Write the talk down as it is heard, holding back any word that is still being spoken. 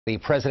The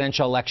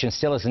presidential election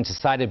still isn't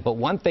decided, but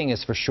one thing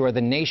is for sure,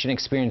 the nation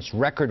experienced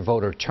record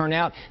voter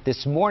turnout.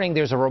 This morning,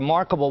 there's a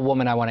remarkable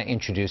woman I want to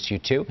introduce you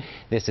to.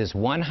 This is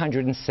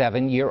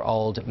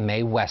 107-year-old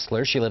May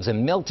Wesler. She lives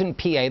in Milton,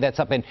 PA. That's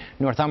up in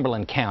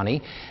Northumberland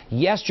County.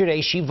 Yesterday,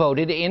 she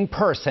voted in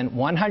person,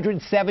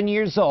 107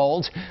 years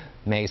old.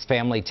 May's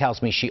family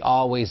tells me she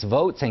always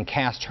votes and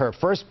cast her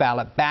first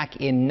ballot back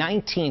in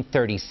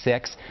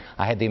 1936.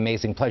 I had the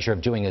amazing pleasure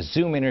of doing a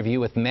Zoom interview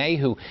with May,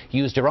 who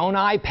used her own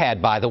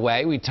iPad, by the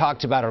way. We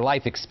talked about her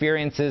life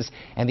experiences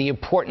and the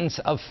importance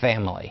of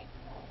family.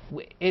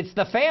 It's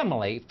the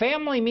family.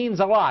 Family means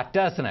a lot,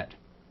 doesn't it?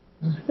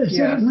 It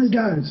certainly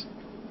does.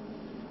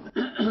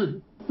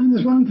 And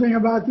there's one thing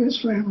about this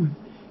family.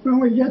 When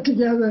we get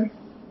together,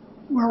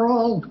 we're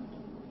all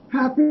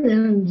happy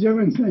and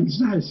doing things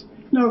nice.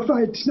 No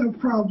fights, no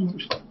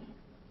problems.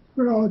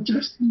 We're all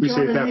just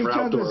enjoying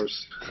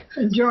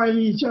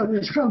each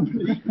other's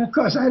company. Of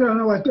course, I don't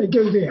know what they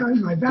do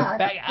behind my back.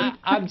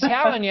 I'm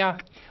telling you.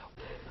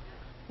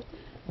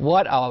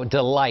 What a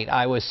delight.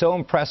 I was so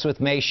impressed with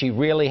May. She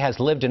really has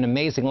lived an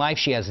amazing life.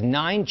 She has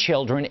 9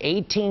 children,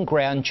 18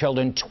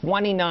 grandchildren,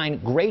 29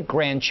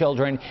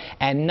 great-grandchildren,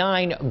 and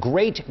 9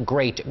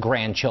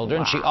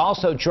 great-great-grandchildren. Wow. She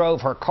also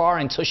drove her car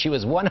until she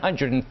was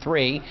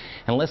 103.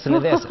 And listen to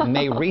this,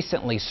 May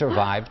recently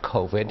survived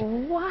COVID.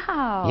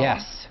 Wow.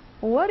 Yes.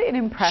 What an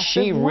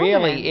impressive She woman.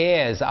 really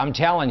is. I'm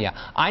telling you.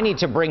 I need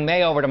to bring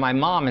May over to my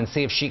mom and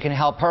see if she can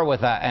help her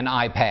with an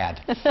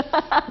iPad.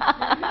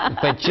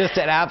 But just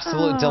an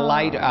absolute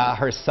delight.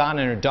 Her son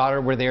and her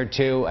daughter were there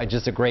too.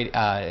 Just a great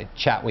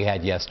chat we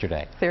had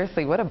yesterday.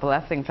 Seriously, what a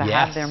blessing to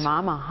have their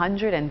mom,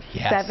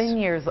 107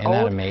 years old. Isn't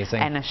that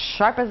amazing? And as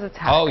sharp as a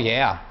tack. Oh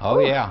yeah. Oh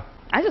yeah.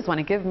 I just want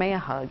to give May a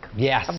hug. Yes.